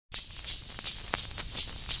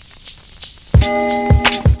Going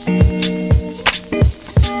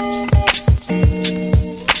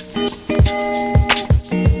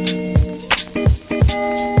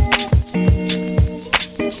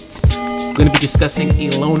to be discussing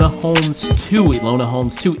Enola Holmes 2. Enola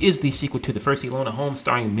Holmes 2 is the sequel to the first Enola Holmes,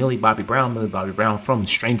 starring Millie Bobby Brown. Millie Bobby Brown from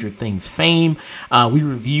Stranger Things fame. We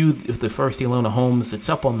reviewed the first Enola Holmes. It's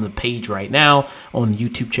up on the page right now on the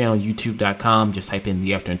YouTube channel, youtube.com. Just type in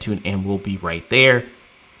The Afternoon Tune and we'll be right there.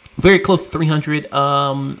 Very close to 300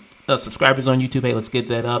 subscribers on YouTube. Hey, let's get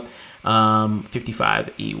that up.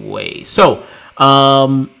 55 away. So,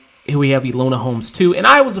 here we have Enola Holmes 2, and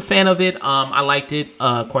I was a fan of it. I liked it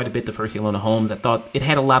quite a bit, the first Enola Holmes. I thought it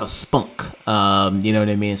had a lot of spunk, you know what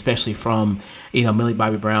I mean, especially from, Millie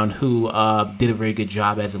Bobby Brown, who did a very good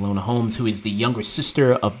job as Enola Holmes, who is the younger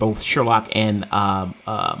sister of both Sherlock and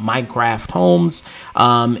Minecraft Holmes,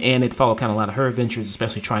 and it followed kind of a lot of her adventures,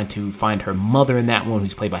 especially trying to find her mother in that one,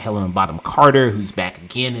 who's played by Helena Bonham Carter, who's back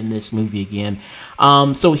again in this movie again.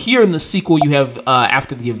 So here in the sequel, you have,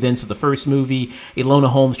 after the events of the first movie, Enola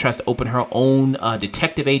Holmes tries to open her own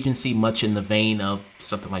detective agency, much in the vein of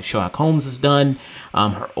something like Sherlock Holmes has done,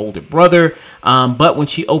 her older brother. But when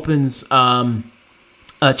she opens,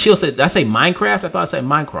 Chill said, did I say Minecraft? I thought I said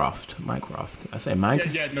Minecraft. I said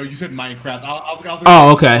Minecraft? Yeah, no, you said Minecraft.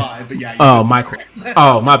 Oh, okay. Slide, but yeah, Minecraft.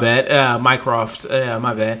 Oh, my bad. Minecraft. Yeah,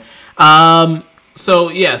 my bad. So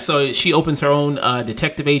she opens her own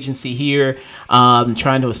detective agency here,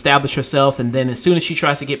 trying to establish herself, and then as soon as she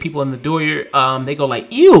tries to get people in the door, they go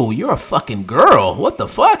like, "Ew, you're a fucking girl. What the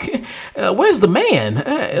fuck? Where's the man?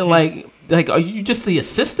 Like, are you just the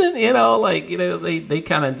assistant? They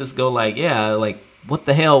kind of just go like, yeah, like, what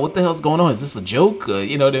the hell's going on? Is this a joke?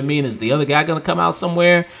 You know what I mean? Is the other guy gonna come out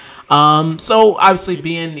somewhere?" So obviously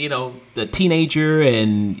being, the teenager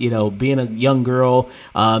and, being a young girl,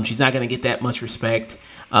 she's not going to get that much respect,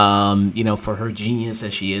 for her genius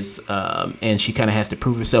as she is. And she kind of has to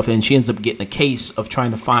prove herself, and she ends up getting a case of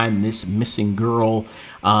trying to find this missing girl.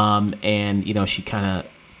 And, she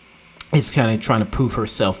is trying to prove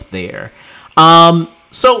herself there.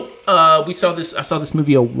 So I saw this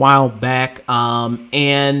movie a while back,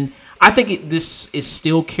 and I think this is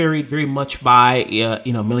still carried very much by,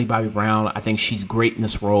 Millie Bobby Brown. I think she's great in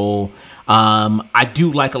this role. I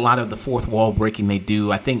do like a lot of the fourth wall breaking they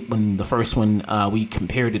do. I think when the first one, we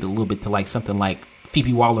compared it a little bit to like something like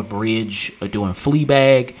Phoebe Waller-Bridge doing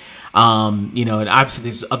Fleabag. And obviously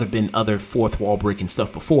there's been other fourth wall breaking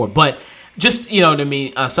stuff before, but just,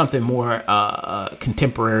 something more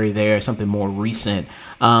contemporary there, something more recent.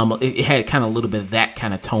 It had kind of a little bit of that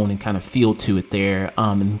kind of tone and kind of feel to it there,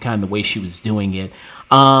 and kind of the way she was doing it.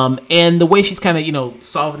 And the way she's kind of,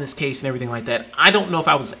 solving this case and everything like that. I don't know if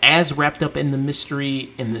I was as wrapped up in the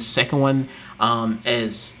mystery in the second one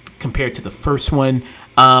as compared to the first one,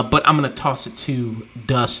 but I'm going to toss it to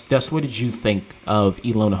Dusk. Dusk, what did you think of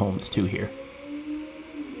Enola Holmes 2 here?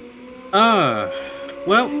 Well,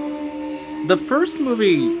 the first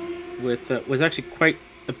movie was actually quite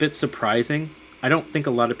a bit surprising. I don't think a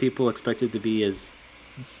lot of people expected to be as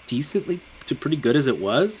decently to pretty good as it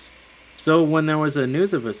was. So when there was a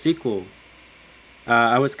news of a sequel,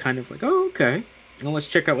 I was kind of like, oh, okay. Well, let's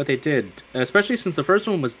check out what they did. Especially since the first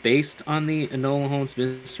one was based on the Enola Holmes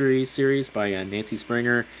mystery series by Nancy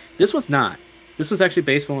Springer. This was not. This was actually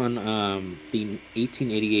based on the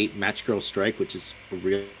 1888 Match Girl Strike, which is a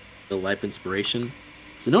real life inspiration.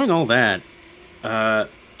 So knowing all that,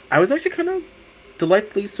 I was actually kind of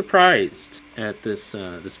delightfully surprised at this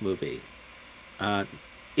movie.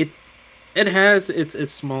 It has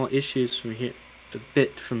its small issues from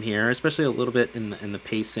here, especially a little bit in the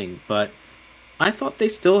pacing. But I thought they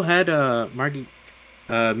still had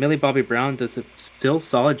Millie Bobby Brown does a still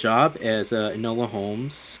solid job as Enola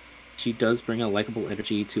Holmes. She does bring a likable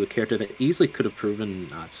energy to a character that easily could have proven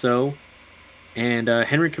not so. And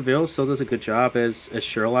Henry Cavill still does a good job as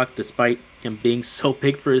Sherlock, despite him being so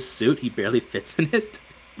big for his suit, he barely fits in it.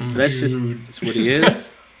 Mm-hmm. That's just what he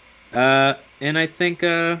is. And I think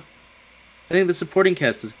the supporting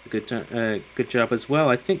cast does a good job as well.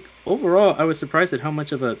 I think overall, I was surprised at how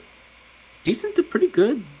much of a decent to pretty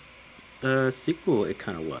good sequel it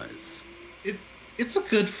kind of was. It's a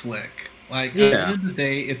good flick. Like, at the end of the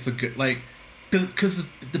day, it's a good, like, because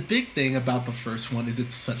the big thing about the first one is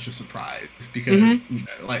it's such a surprise because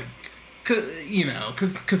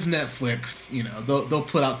because Netflix, they'll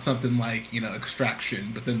put out something like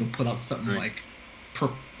Extraction, but then they'll put out something like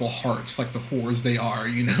Purple Hearts, like the whores they are,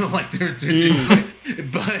 like they're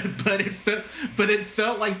but it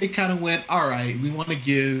felt like they kind of went, all right, we want to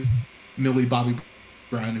give Millie Bobby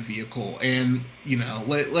Brown a vehicle, and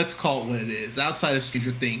let's call it what it is. Outside of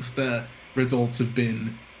Stranger Things, the results have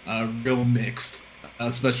been real mixed,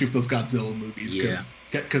 especially with those Godzilla movies. Yeah.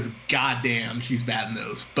 Because goddamn, she's bad in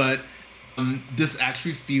those. But this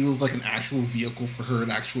actually feels like an actual vehicle for her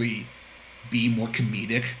to actually be more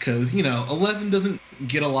comedic. Because 11 doesn't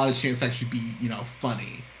get a lot of chance to actually be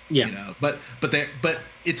funny. Yeah. But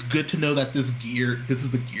it's good to know that this is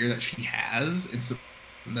the gear that she has, and so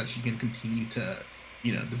that she can continue to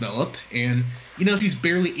develop. And she's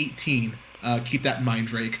barely 18. Keep that in mind,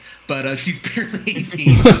 Drake. But she's barely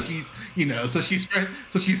 18, so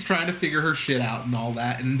she's trying to figure her shit out and all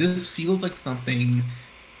that. And this feels like something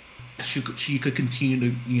she could continue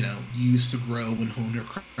to use to grow and hone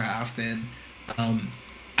her craft. And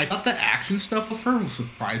I thought the action stuff with her was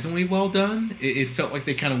surprisingly well done. It felt like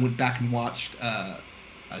they kind of went back and watched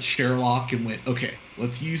Sherlock and went, okay,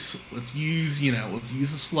 let's use a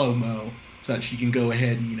slow mo so that she can go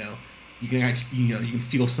ahead and you can actually you can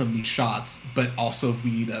feel some of these shots, but also if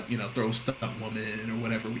we need to throw a stunt woman in or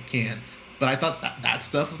whatever we can. But I thought that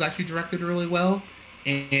stuff was actually directed really well.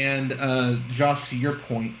 And Josh, to your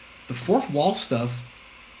point, the fourth wall stuff,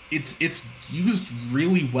 it's used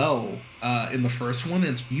really well in the first one,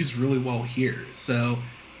 and it's used really well here. So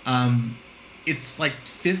it's like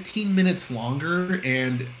 15 minutes longer,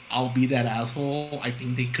 and I'll be that asshole. I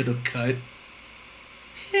think they could have cut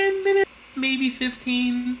 10 minutes, maybe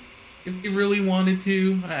 15, if they really wanted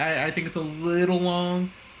to. I think it's a little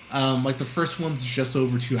long. Like the first one's just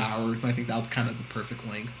over 2 hours, and I think that was kind of the perfect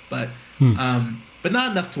length. But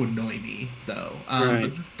not enough to annoy me, though.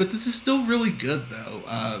 Right. But this is still really good, though.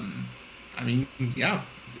 I mean, yeah,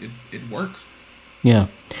 it works. Yeah.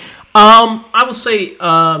 I would say,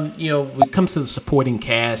 when it comes to the supporting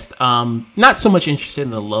cast, not so much interested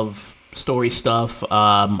in the love story stuff.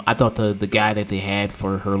 I thought the guy that they had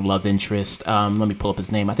for her love interest, let me pull up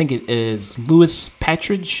his name. I think it is Louis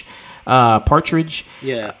Partridge.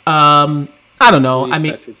 Yeah. I don't know. Louis I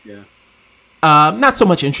mean, Partridge, yeah. not so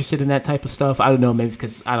much interested in that type of stuff. I don't know. Maybe it's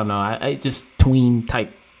because, I don't know. I just tween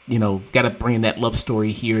type, got to bring in that love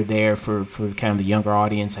story here, there for kind of the younger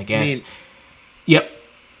audience, I guess. Yep.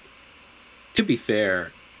 To be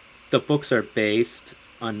fair, the books are based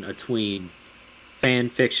on a tween fan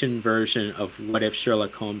fiction version of What If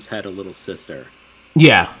Sherlock Holmes Had a Little Sister.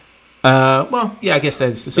 Yeah. Well, yeah, I guess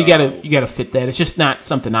that's so. You gotta fit that. It's just not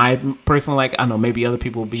something I personally like. I don't know. Maybe other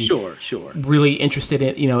people will be sure really interested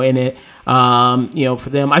in in it. For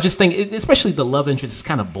them, I just think, especially the love interest is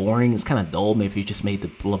kind of boring. It's kind of dull. Maybe if you just made the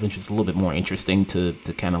love interest a little bit more interesting to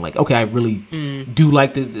kind of like, okay, I really do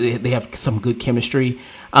like this. They have some good chemistry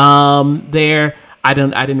there. I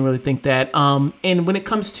didn't really think that. And when it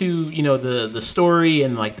comes to the story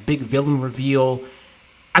and like the big villain reveal,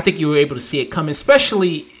 I think you were able to see it coming,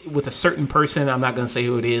 especially with a certain person. I'm not going to say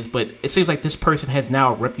who it is, but it seems like this person has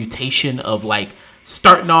now a reputation of like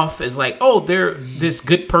starting off as like, oh, they're this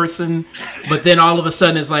good person, but then all of a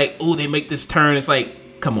sudden it's like, oh, they make this turn. It's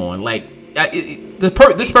like, come on, like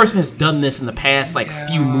this person has done this in the past like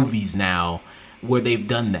few movies now where they've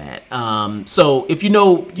done that. So if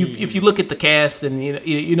if you look at the cast and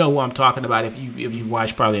you know who I'm talking about, if you've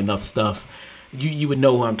watched probably enough stuff. You would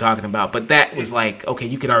know who I'm talking about, but that was like, okay,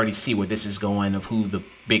 you could already see where this is going of who the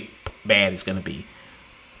big bad is going to be.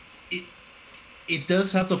 It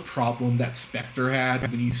does have the problem that Spectre had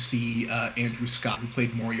when you see Andrew Scott, who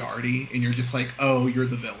played Moriarty, and you're just like, oh, you're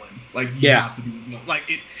the villain. Like, you have to be the villain.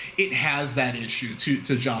 Like, it has that issue,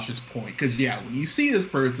 to Josh's point. Because, when you see this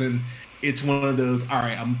person, it's one of those, all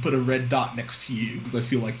right, I'm going to put a red dot next to you because I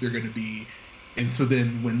feel like you're going to be... And so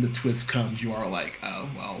then when the twist comes, you are like, oh,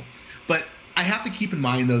 well... But... I have to keep in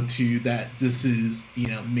mind, though, too, that this is,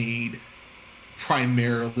 made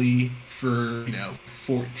primarily for,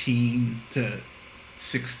 14 to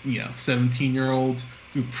 17-year-olds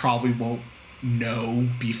who probably won't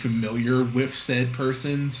be familiar with said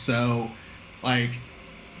person. So, like,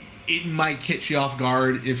 it might catch you off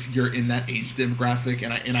guard if you're in that age demographic.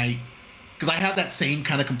 And I because I have that same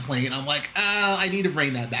kind of complaint. I'm like, I need to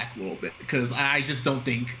bring that back a little bit because I just don't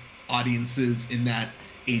think audiences in that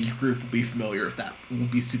age group will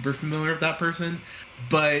be super familiar with that person.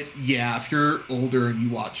 But yeah, if you're older and you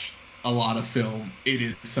watch a lot of film, it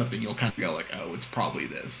is something you'll kind of go like, oh, it's probably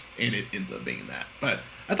this, and it ends up being that. But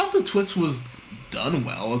I thought the twist was done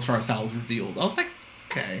well as far as how it was revealed. I was like,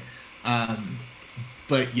 okay.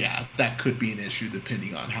 But yeah, that could be an issue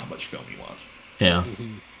depending on how much film you watch. Yeah.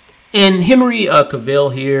 Mm-hmm. And Henry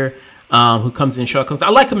Cavill here, who comes in Sherlock Holmes. I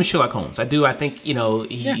like him in Sherlock Holmes. I do. I think,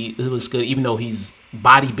 he looks good, even though he's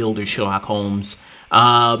bodybuilder Sherlock Holmes.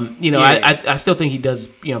 I still think he does,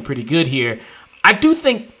 pretty good here. I do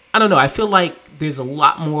think, I don't know, I feel like there's a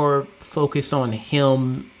lot more focus on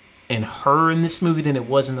him in her in this movie than it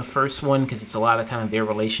was in the first one, because it's a lot of kind of their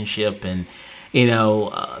relationship and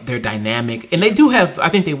their dynamic. And they do have, I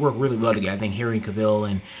think they work really well together. I think Henry Cavill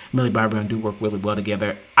and Millie Bobby Brown do work really well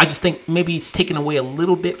together. I just think maybe it's taken away a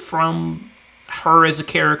little bit from her as a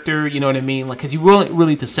character, you know what I mean? Like, because you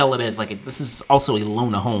really to sell it as like this is also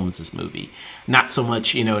Enola Holmes' this movie, not so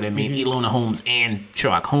much, you know what I mean, Enola Holmes and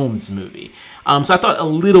Sherlock Holmes' movie. So I thought a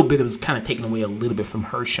little bit it was kind of taken away a little bit from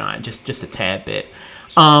her shine, just a tad bit.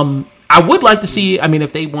 I would like to see, I mean,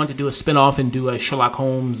 if they want to do a spinoff and do a Sherlock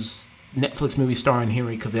Holmes Netflix movie starring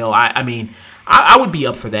Henry Cavill, I would be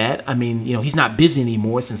up for that. I mean, he's not busy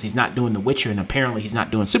anymore since he's not doing The Witcher, and apparently he's not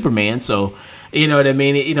doing Superman. So, you know what I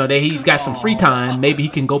mean? He's got some free time. Maybe he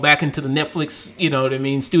can go back into the Netflix,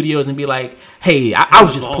 studios and be like, hey, I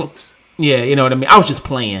was just yeah, you know what I mean? I was just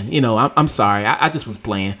playing. I'm sorry. I just was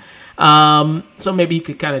playing. So maybe he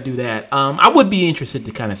could kind of do that. I would be interested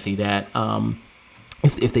to kind of see that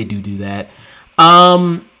if they do that.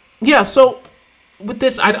 Yeah, so with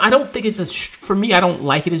this, I don't think it's for me, I don't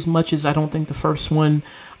like it as much as I don't think the first one.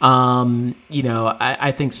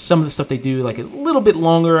 I think some of the stuff they do, like a little bit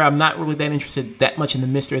longer. I'm not really that interested that much in the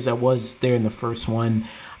mystery as I was there in the first one.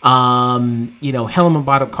 Helena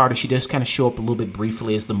Bonham Carter, she does kind of show up a little bit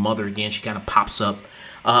briefly as the mother again. She kind of pops up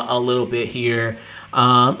a little bit here.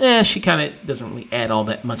 She kind of doesn't really add all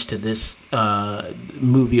that much to this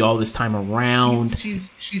movie all this time around.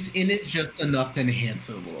 She's in it just enough to enhance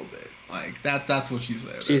it a little bit. Like that's what she's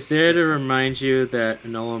there. She's there to remind you that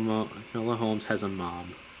Enola Holmes has a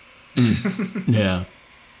mom. Yeah.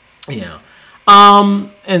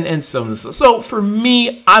 And so for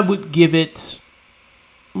me, I would give it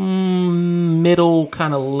middle,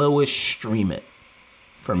 kind of lowish, stream it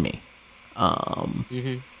for me.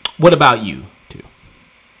 What about you, too?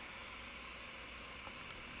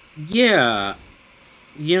 Yeah,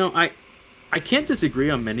 I can't disagree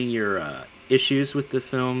on many of your issues with the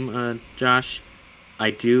film, Josh.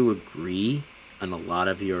 I do agree on a lot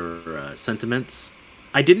of your sentiments.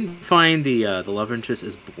 I didn't find the love interest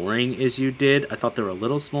as boring as you did. I thought there were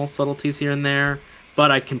little small subtleties here and there,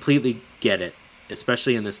 but I completely get it,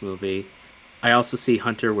 especially in this movie. I also see,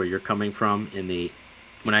 Hunter, where you're coming from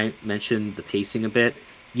when I mentioned the pacing a bit.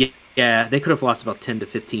 Yeah, they could have lost about 10 to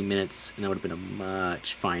 15 minutes, and that would have been a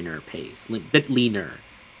much finer pace, a bit leaner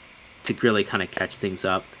to really kind of catch things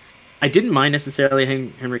up. I didn't mind necessarily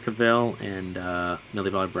Henry Cavill and Millie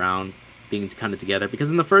Bobby Brown being kind of together, because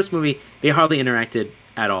in the first movie, they hardly interacted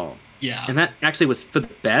at all. Yeah. And that actually was for the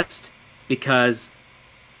best, because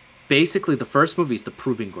basically the first movie is the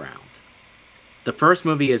proving ground. The first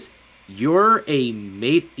movie is you're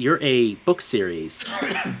a book series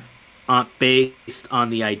based on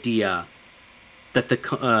the idea that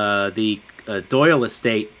the Doyle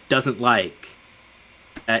estate doesn't like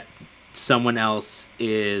that someone else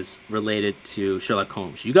is related to Sherlock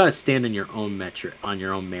Holmes. You got to stand on your own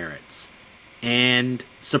merits. And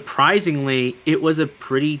surprisingly, it was a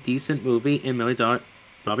pretty decent movie, and Millie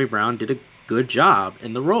Bobby Brown did a good job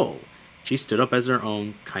in the role. She stood up as her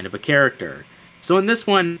own kind of a character. So in this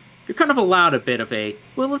one, you're kind of allowed a bit of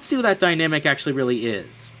let's see what that dynamic actually really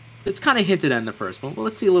is. It's kind of hinted at in the first one. Well,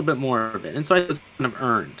 let's see a little bit more of it. And so it was kind of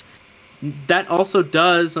earned. That also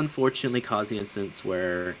does, unfortunately, cause the instance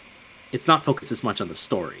where it's not focused as much on the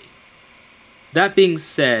story. That being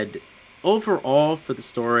said, overall for the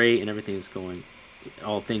story and everything's going,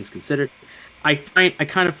 all things considered, I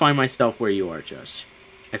kind of find myself where you are, Josh.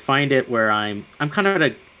 I find it where I'm kind of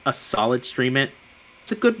at a solid stream it.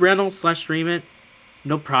 It's a good rental / stream it.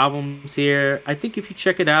 No problems here. I think if you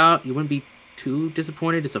check it out, you wouldn't be too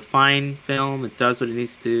disappointed. It's a fine film. It does what it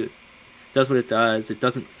needs to. Does what it does. It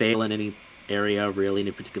doesn't fail in any area, really, in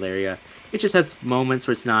a particular area. It just has moments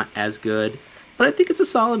where it's not as good. But I think it's a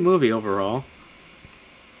solid movie overall.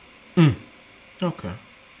 Okay.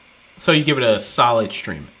 So you give it a solid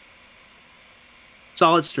stream.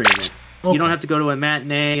 Solid stream it. Okay. You don't have to go to a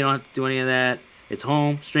matinee. You don't have to do any of that. It's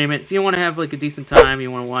home. Stream it. If you want to have like a decent time,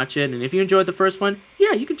 you want to watch it, and if you enjoyed the first one,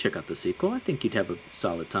 yeah, you can check out the sequel. I think you'd have a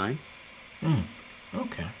solid time.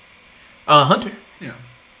 Okay. Hunter. Yeah,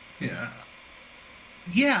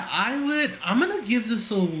 I'm gonna give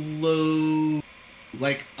this a low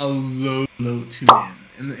tune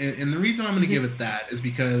in. And the reason I'm gonna give it that is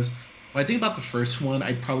because when I think about the first one,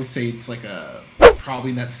 I'd probably say it's like probably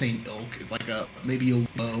in that same ilk. It's like maybe a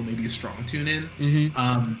low, maybe a strong tune in.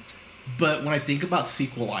 But when I think about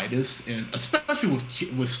sequelitis, and especially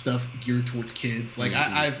with stuff geared towards kids, like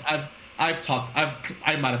I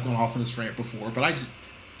might have gone off on this rant before, but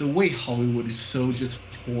the way Hollywood is so just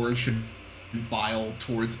whorish and vile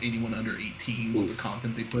towards anyone under 18 with the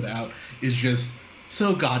content they put out is just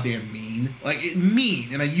so goddamn mean. Like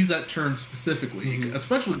mean, and I use that term specifically,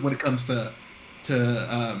 especially when it comes to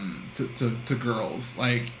girls.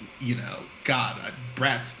 Like, God,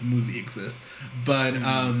 Bratz the movie exists, but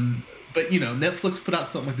Netflix put out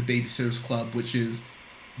something like The Babysitter's Club, which is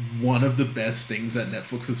one of the best things that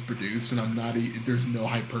Netflix has produced, and there's no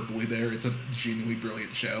hyperbole there. It's a genuinely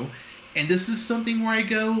brilliant show, and this is something where I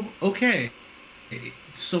go, okay,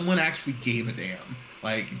 someone actually gave a damn.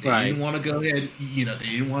 Like, they didn't want to go ahead, they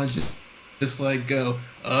didn't want to just like go,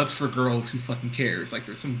 oh, it's for girls, who fucking cares? Like,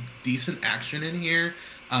 there's some decent action in here.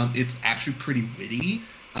 It's actually pretty witty.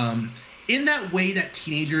 In that way that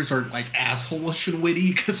teenagers are like asshole-ish and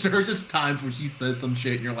witty, because there are just times where she says some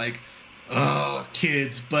shit and you're like, oh,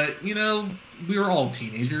 kids. But, we were all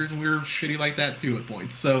teenagers and we were shitty like that too at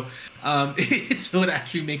points. So, so it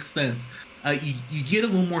actually makes sense. You get a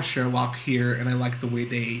little more Sherlock here, and I like the way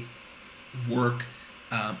they work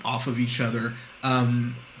off of each other.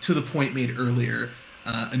 To the point made earlier,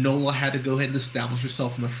 Enola had to go ahead and establish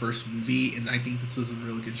herself in the first movie, and I think this does a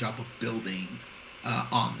really good job of building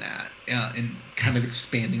on that and kind of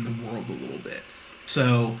expanding the world a little bit.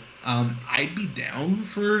 So I'd be down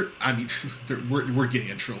for. I mean, we're getting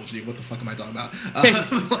a trilogy. What the fuck am I talking about?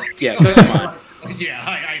 Yeah, come on. Yeah,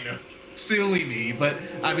 I know. Silly me, but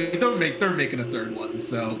I mean, they're making a third one,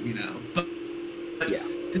 so But yeah,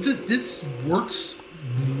 this works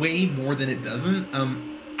way more than it doesn't.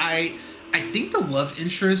 I think the love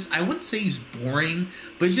interest, I wouldn't say he's boring,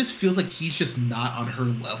 but it just feels like he's just not on her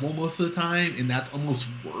level most of the time, and that's almost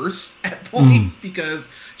worse at points because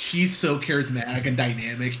she's so charismatic and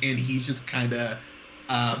dynamic, and he's just kind of,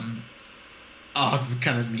 this is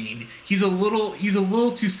kind of mean. He's a little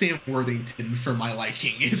too Sam Worthington for my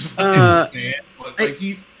liking, is what I'm saying. But, like,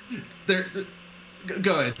 he's there.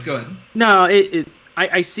 Go ahead. No,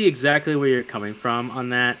 I see exactly where you're coming from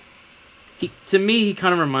on that. To me, he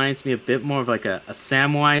kind of reminds me a bit more of like a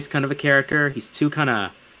Samwise kind of a character. He's too kind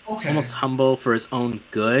of almost humble for his own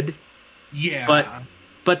good. Yeah.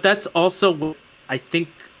 But that's also what I think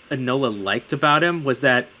Enola liked about him, was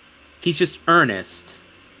that he's just earnest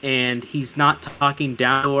and he's not talking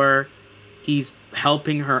down to her. He's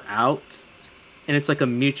helping her out, and it's like a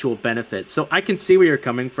mutual benefit. So I can see where you're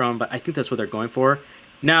coming from, but I think that's what they're going for.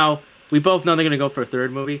 Now, we both know they're going to go for a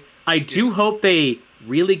third movie. I do hope they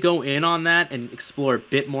really go in on that and explore a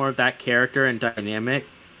bit more of that character and dynamic,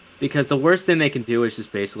 because the worst thing they can do is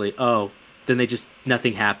just basically, then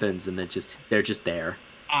nothing happens, and they're just there.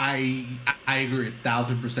 I agree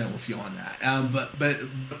 1,000% with you on that. But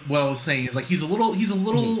what I was saying is, like, he's a little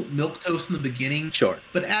milquetoast in the beginning. Sure.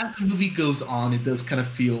 But as the movie goes on, it does kind of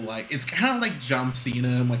feel like it's kind of like John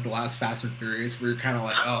Cena in like the last Fast and Furious, where you're kind of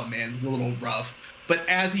like, oh man, a little rough. But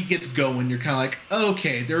as he gets going, you're kind of like,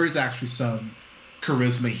 okay, there is actually some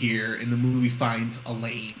charisma here, and the movie finds a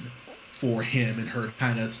lane for him and her to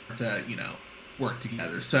kind of start to, work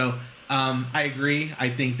together. So I agree. I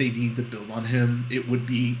think they need to build on him. It would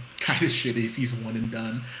be kind of shitty if he's one and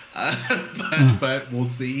done, but we'll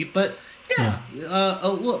see. But yeah, a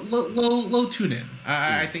low tune in.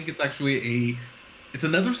 I think it's actually it's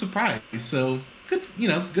another surprise. So good,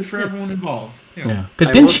 good for everyone involved. Yeah,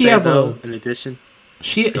 because didn't she have an addition?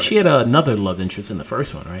 She had another love interest in the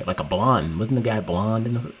first one, right? Like a blonde. Wasn't the guy blonde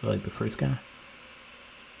in the first guy?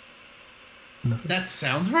 That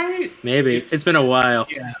sounds right. Maybe it's been a while.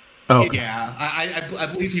 Yeah. Oh, okay. Yeah. I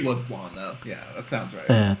believe he was blonde though. Yeah, that sounds right.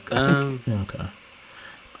 Yeah. Okay.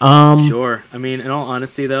 Sure. I mean, in all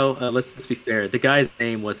honesty, though, let's be fair. The guy's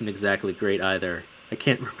name wasn't exactly great either. I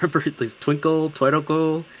can't remember. His Twinkle.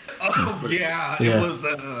 Oh yeah, it was.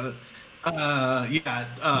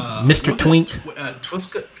 Mr. Twink.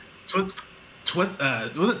 Was it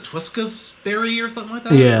Twiska's Berry or something like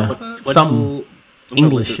that? Yeah, some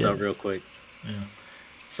English shit. shit. Out real quick. Yeah,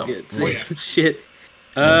 shit. Twixbury.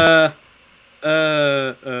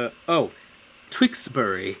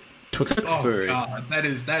 Oh god, that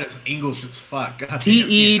is English as fuck.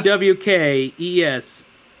 Tewkes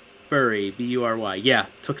Bury, Bury. Yeah,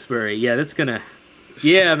 Tewksbury. Yeah, that's gonna.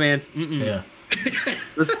 Yeah, man. Yeah.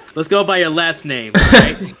 Let's go by your last name,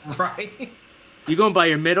 right? Right. You going by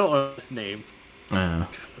your middle or last name? So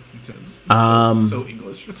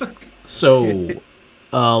English. So,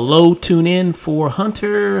 low tune in for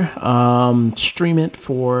Hunter, stream it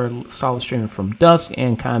for solid streaming from Dusk,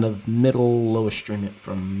 and kind of middle lower stream it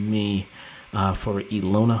from me for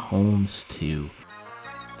Enola Holmes 2.